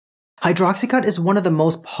Hydroxycut is one of the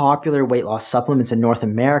most popular weight loss supplements in North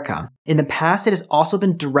America. In the past, it has also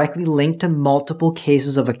been directly linked to multiple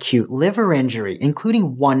cases of acute liver injury,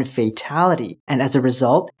 including one fatality. And as a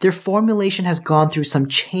result, their formulation has gone through some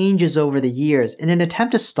changes over the years in an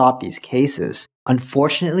attempt to stop these cases.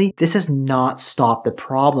 Unfortunately, this has not stopped the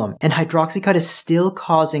problem, and Hydroxycut is still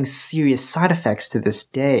causing serious side effects to this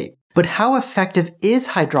day. But how effective is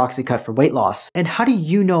Hydroxycut for weight loss, and how do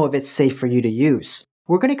you know if it's safe for you to use?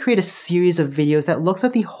 We're going to create a series of videos that looks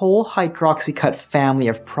at the whole Hydroxycut family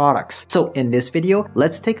of products. So in this video,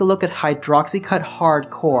 let's take a look at Hydroxycut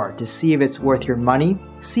Hardcore to see if it's worth your money,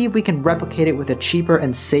 see if we can replicate it with a cheaper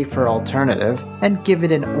and safer alternative, and give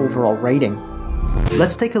it an overall rating.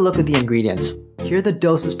 Let's take a look at the ingredients. Here are the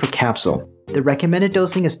doses per capsule. The recommended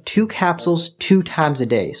dosing is 2 capsules 2 times a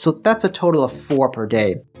day, so that's a total of 4 per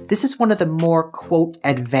day. This is one of the more, quote,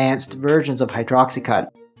 advanced versions of Hydroxycut.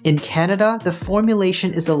 In Canada, the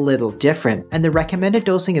formulation is a little different, and the recommended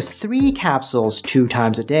dosing is 3 capsules 2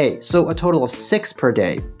 times a day, so a total of 6 per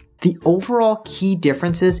day. The overall key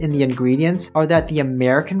differences in the ingredients are that the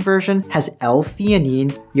American version has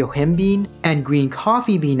L-theanine, Yohimbine, and green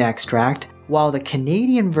coffee bean extract, while the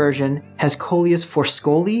Canadian version has Coleus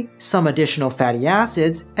forskohlii, some additional fatty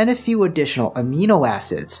acids, and a few additional amino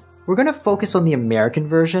acids. We're going to focus on the American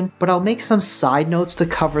version, but I'll make some side notes to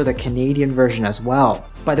cover the Canadian version as well.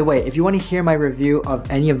 By the way, if you want to hear my review of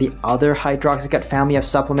any of the other Hydroxycut family of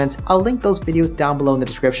supplements, I'll link those videos down below in the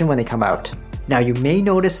description when they come out. Now you may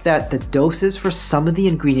notice that the doses for some of the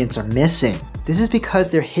ingredients are missing. This is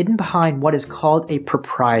because they're hidden behind what is called a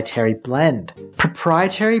proprietary blend.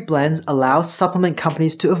 Proprietary blends allow supplement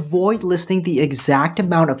companies to avoid listing the exact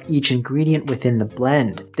amount of each ingredient within the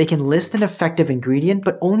blend. They can list an effective ingredient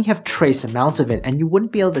but only have trace amounts of it, and you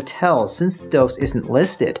wouldn't be able to tell since the dose isn't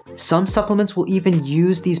listed. Some supplements will even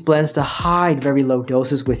use these blends to hide very low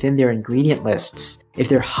doses within their ingredient lists. If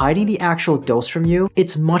they're hiding the actual dose from you,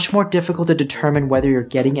 it's much more difficult to determine whether you're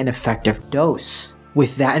getting an effective dose.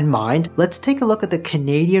 With that in mind, let's take a look at the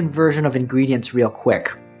Canadian version of ingredients real quick.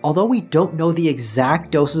 Although we don't know the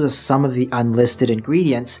exact doses of some of the unlisted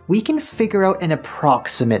ingredients, we can figure out an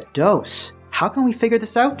approximate dose. How can we figure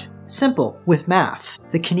this out? Simple, with math.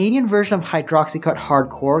 The Canadian version of Hydroxycut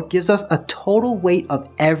Hardcore gives us a total weight of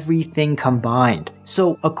everything combined.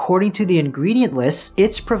 So according to the ingredient list,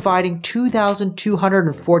 it's providing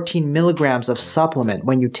 2,214 milligrams of supplement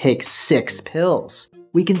when you take 6 pills.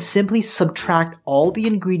 We can simply subtract all the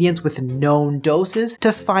ingredients with known doses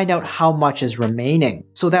to find out how much is remaining.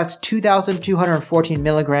 So that's 2,214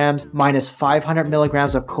 milligrams minus 500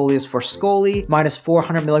 milligrams of Coleus forskohlii minus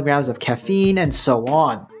 400 milligrams of caffeine, and so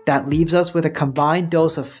on. That leaves us with a combined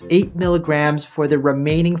dose of 8 milligrams for the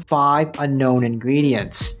remaining 5 unknown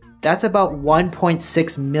ingredients. That's about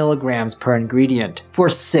 1.6 milligrams per ingredient for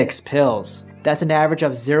 6 pills. That's an average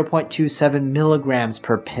of 0.27 milligrams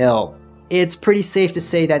per pill. It's pretty safe to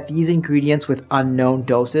say that these ingredients with unknown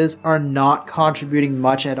doses are not contributing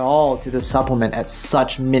much at all to the supplement at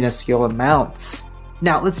such minuscule amounts.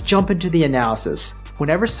 Now let's jump into the analysis.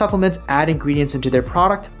 Whenever supplements add ingredients into their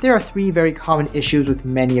product, there are 3 very common issues with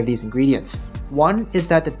many of these ingredients. One is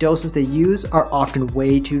that the doses they use are often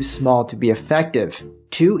way too small to be effective.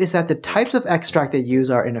 2 is that the types of extract they use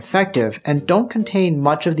are ineffective and don't contain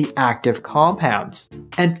much of the active compounds.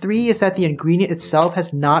 And 3 is that the ingredient itself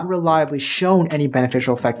has not reliably shown any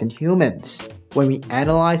beneficial effect in humans. When we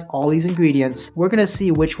analyze all these ingredients, we're going to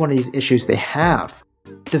see which one of these issues they have.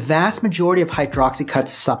 The vast majority of Hydroxycut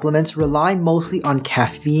supplements rely mostly on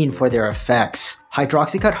caffeine for their effects.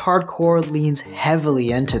 Hydroxycut Hardcore leans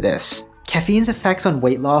heavily into this. Caffeine's effects on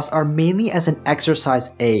weight loss are mainly as an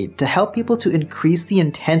exercise aid to help people to increase the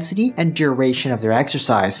intensity and duration of their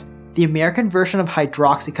exercise. The American version of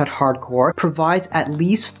Hydroxycut Hardcore provides at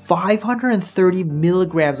least 530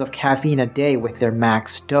 milligrams of caffeine a day with their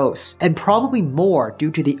max dose, and probably more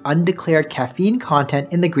due to the undeclared caffeine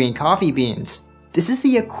content in the green coffee beans. This is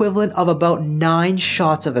the equivalent of about 9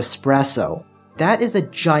 shots of espresso. That is a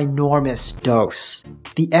ginormous dose.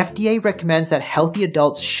 The FDA recommends that healthy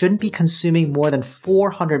adults shouldn't be consuming more than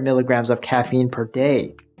 400 milligrams of caffeine per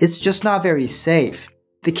day. It's just not very safe.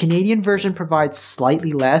 The Canadian version provides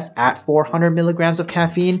slightly less at 400 milligrams of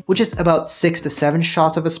caffeine, which is about 6 to 7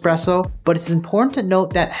 shots of espresso, but it's important to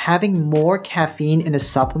note that having more caffeine in a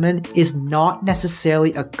supplement is not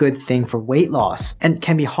necessarily a good thing for weight loss, and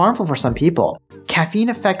can be harmful for some people. Caffeine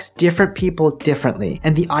affects different people differently,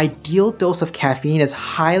 and the ideal dose of caffeine is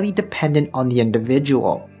highly dependent on the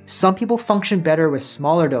individual. Some people function better with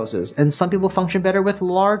smaller doses, and some people function better with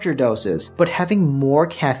larger doses, but having more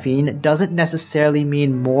caffeine doesn't necessarily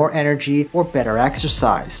mean more energy or better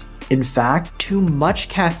exercise. In fact, too much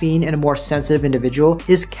caffeine in a more sensitive individual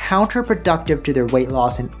is counterproductive to their weight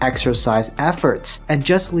loss and exercise efforts, and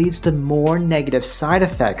just leads to more negative side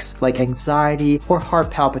effects like anxiety or heart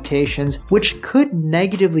palpitations, which could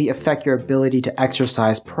negatively affect your ability to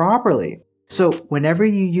exercise properly. So whenever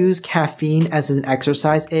you use caffeine as an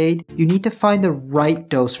exercise aid, you need to find the right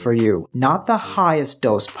dose for you, not the highest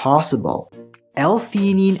dose possible.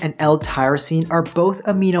 L-theanine and L-tyrosine are both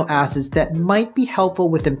amino acids that might be helpful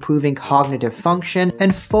with improving cognitive function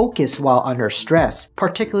and focus while under stress,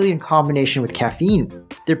 particularly in combination with caffeine.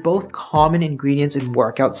 They're both common ingredients in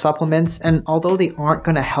workout supplements, and although they aren't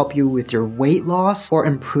going to help you with your weight loss or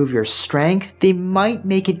improve your strength, they might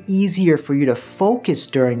make it easier for you to focus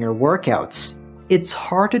during your workouts. It's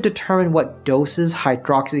hard to determine what doses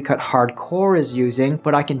Hydroxycut Hardcore is using,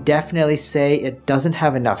 but I can definitely say it doesn't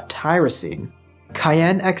have enough tyrosine.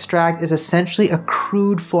 Cayenne extract is essentially a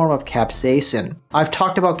crude form of capsaicin. I've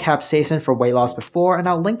talked about capsaicin for weight loss before, and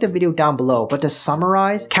I'll link the video down below, but to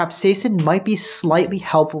summarize, capsaicin might be slightly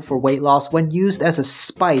helpful for weight loss when used as a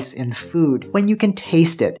spice in food, when you can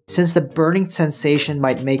taste it, since the burning sensation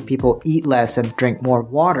might make people eat less and drink more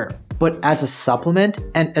water. But as a supplement,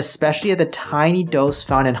 and especially at the tiny dose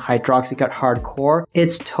found in Hydroxycut Hardcore,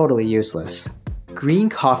 it's totally useless. Green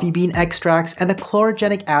coffee bean extracts and the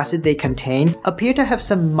chlorogenic acid they contain appear to have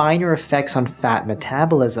some minor effects on fat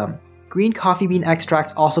metabolism. Green coffee bean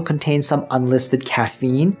extracts also contain some unlisted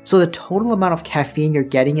caffeine, so the total amount of caffeine you're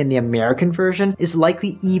getting in the American version is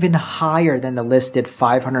likely even higher than the listed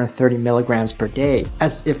 530 milligrams per day,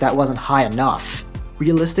 as if that wasn't high enough.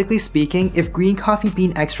 Realistically speaking, if green coffee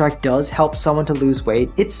bean extract does help someone to lose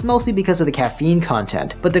weight, it's mostly because of the caffeine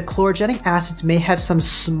content, but the chlorogenic acids may have some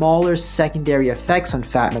smaller secondary effects on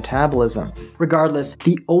fat metabolism. Regardless,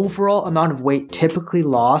 the overall amount of weight typically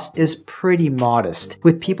lost is pretty modest,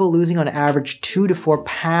 with people losing on average 2 to 4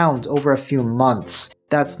 pounds over a few months.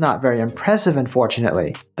 That's not very impressive,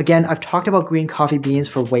 unfortunately. Again, I've talked about green coffee beans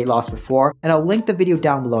for weight loss before, and I'll link the video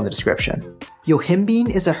down below in the description. Yohimbine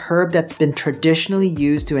is a herb that's been traditionally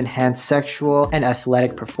used to enhance sexual and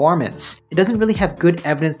athletic performance. It doesn't really have good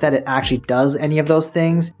evidence that it actually does any of those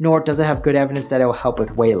things, nor does it have good evidence that it will help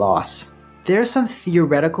with weight loss. There are some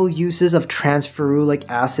theoretical uses of trans-ferulic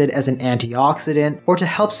acid as an antioxidant or to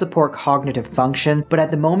help support cognitive function, but at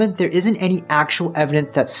the moment there isn't any actual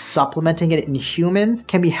evidence that supplementing it in humans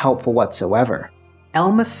can be helpful whatsoever.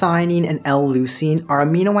 L-methionine and L-leucine are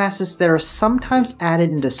amino acids that are sometimes added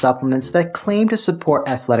into supplements that claim to support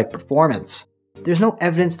athletic performance. There's no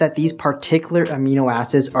evidence that these particular amino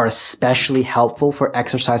acids are especially helpful for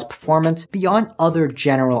exercise performance beyond other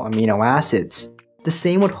general amino acids. The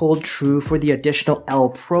same would hold true for the additional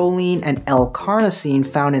L-proline and L-carnosine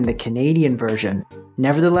found in the Canadian version.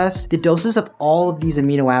 Nevertheless, the doses of all of these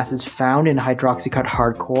amino acids found in Hydroxycut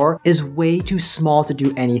Hardcore is way too small to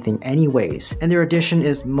do anything anyways, and their addition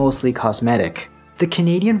is mostly cosmetic. The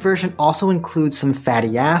Canadian version also includes some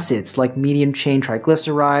fatty acids like medium-chain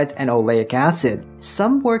triglycerides and oleic acid.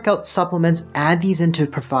 Some workout supplements add these in to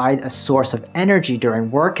provide a source of energy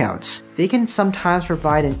during workouts. They can sometimes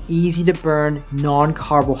provide an easy-to-burn,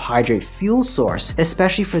 non-carbohydrate fuel source,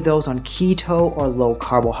 especially for those on keto or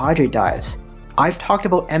low-carbohydrate diets. I've talked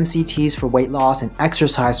about MCTs for weight loss and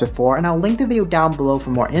exercise before, and I'll link the video down below for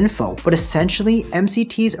more info, but essentially,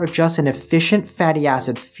 MCTs are just an efficient fatty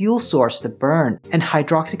acid fuel source to burn, and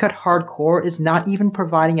Hydroxycut Hardcore is not even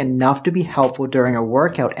providing enough to be helpful during a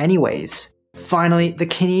workout anyways. Finally, the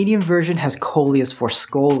Canadian version has Coleus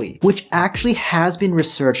forskohlii, which actually has been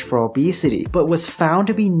researched for obesity, but was found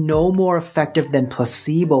to be no more effective than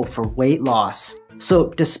placebo for weight loss. So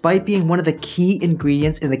despite being one of the key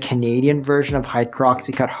ingredients in the Canadian version of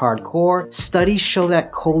Hydroxycut Hardcore, studies show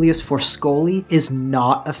that Coleus forskohlii is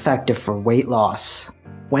not effective for weight loss.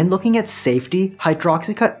 When looking at safety,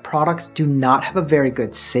 Hydroxycut products do not have a very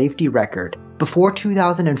good safety record. Before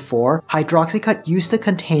 2004, Hydroxycut used to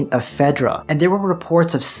contain ephedra, and there were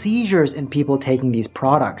reports of seizures in people taking these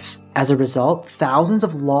products. As a result, thousands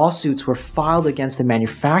of lawsuits were filed against the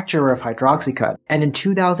manufacturer of Hydroxycut, and in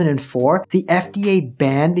 2004, the FDA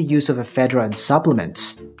banned the use of ephedra in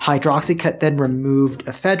supplements. Hydroxycut then removed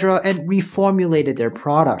ephedra and reformulated their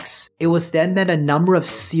products. It was then that a number of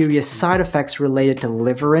serious side effects related to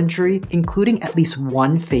liver injury, including at least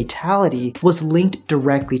one fatality, was linked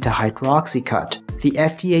directly to Hydroxycut. The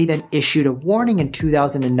FDA then issued a warning in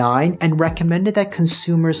 2009 and recommended that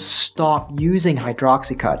consumers stop using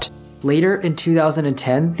Hydroxycut. Later in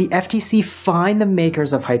 2010, the FTC fined the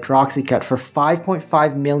makers of Hydroxycut for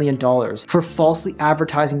 $5.5 million for falsely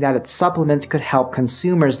advertising that its supplements could help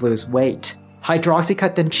consumers lose weight.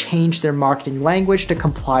 Hydroxycut then changed their marketing language to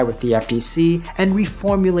comply with the FTC and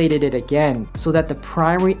reformulated it again so that the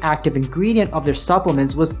primary active ingredient of their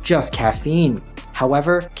supplements was just caffeine.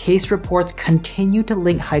 However, case reports continue to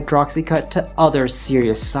link Hydroxycut to other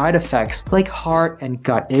serious side effects like heart and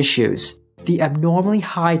gut issues. The abnormally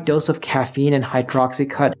high dose of caffeine in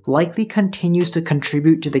Hydroxycut likely continues to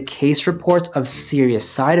contribute to the case reports of serious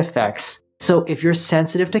side effects. So if you're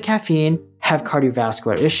sensitive to caffeine, have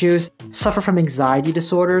cardiovascular issues, suffer from anxiety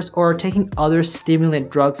disorders, or are taking other stimulant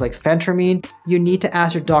drugs like phentermine, you need to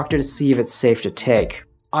ask your doctor to see if it's safe to take.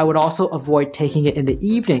 I would also avoid taking it in the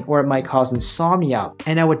evening or it might cause insomnia,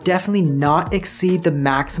 and I would definitely not exceed the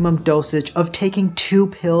maximum dosage of taking 2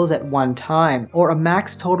 pills at one time, or a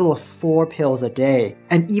max total of 4 pills a day.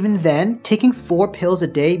 And even then, taking 4 pills a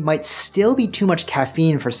day might still be too much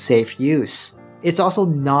caffeine for safe use. It's also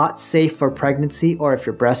not safe for pregnancy or if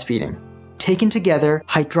you're breastfeeding. Taken together,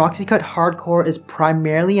 Hydroxycut Hardcore is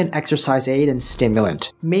primarily an exercise aid and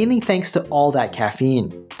stimulant, mainly thanks to all that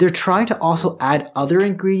caffeine. They're trying to also add other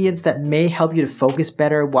ingredients that may help you to focus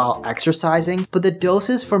better while exercising, but the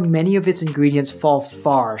doses for many of its ingredients fall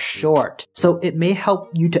far short. So it may help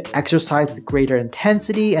you to exercise with greater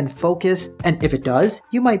intensity and focus, and if it does,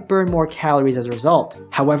 you might burn more calories as a result.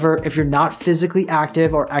 However, if you're not physically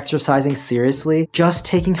active or exercising seriously, just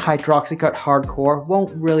taking Hydroxycut Hardcore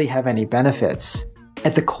won't really have any benefits.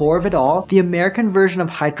 At the core of it all, the American version of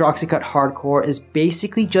Hydroxycut Hardcore is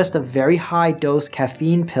basically just a very high dose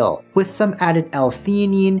caffeine pill with some added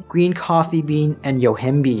L-theanine, green coffee bean, and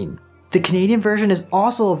Yohimbine. The Canadian version is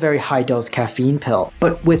also a very high dose caffeine pill,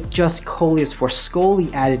 but with just Coleus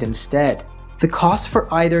forskohlii added instead. The cost for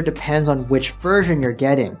either depends on which version you're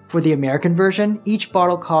getting. For the American version, each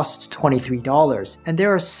bottle costs $23, and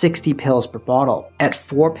there are 60 pills per bottle. At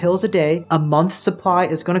 4 pills a day, a month's supply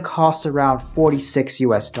is going to cost around $46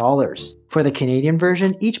 US. For the Canadian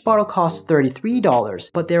version, each bottle costs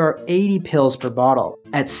 $33, but there are 80 pills per bottle.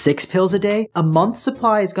 At 6 pills a day, a month's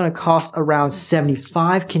supply is going to cost around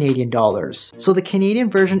 75 Canadian dollars. So the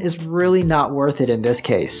Canadian version is really not worth it in this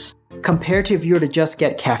case. Compared to if you were to just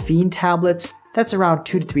get caffeine tablets, that's around $2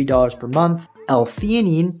 to $3 per month.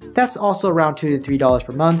 L-theanine, that's also around $2 to $3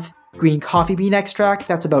 per month. Green coffee bean extract,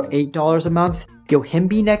 that's about $8 a month.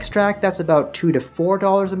 Yohimbine extract, that's about $2 to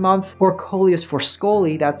 $4 a month. Or Coleus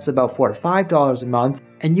forskohlii, that's about $4 to $5 a month.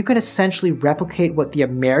 And you can essentially replicate what the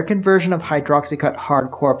American version of Hydroxycut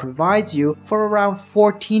Hardcore provides you for around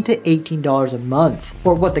 $14 to $18 a month,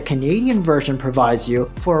 or what the Canadian version provides you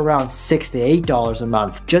for around $6 to $8 a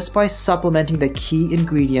month, just by supplementing the key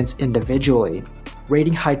ingredients individually.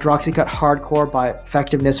 Rating Hydroxycut Hardcore by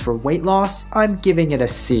effectiveness for weight loss, I'm giving it a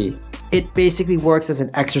C. It basically works as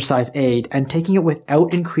an exercise aid, and taking it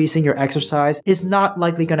without increasing your exercise is not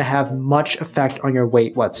likely going to have much effect on your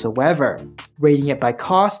weight whatsoever. Rating it by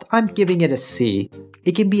cost, I'm giving it a C.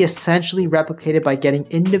 It can be essentially replicated by getting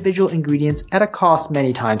individual ingredients at a cost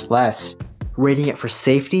many times less. Rating it for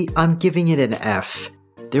safety, I'm giving it an F.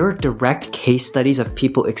 There are direct case studies of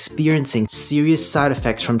people experiencing serious side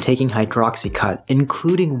effects from taking Hydroxycut,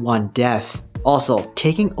 including 1 death. Also,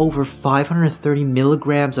 taking over 530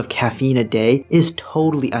 milligrams of caffeine a day is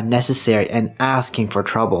totally unnecessary and asking for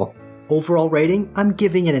trouble. Overall rating, I'm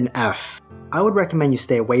giving it an F. I would recommend you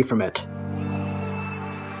stay away from it.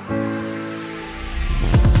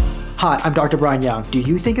 Hi, I'm Dr. Brian Young. Do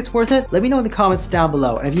you think it's worth it? Let me know in the comments down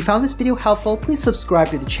below. And if you found this video helpful, please subscribe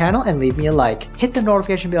to the channel and leave me a like. Hit the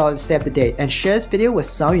notification bell to stay up to date and share this video with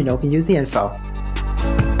someone you know can use the info.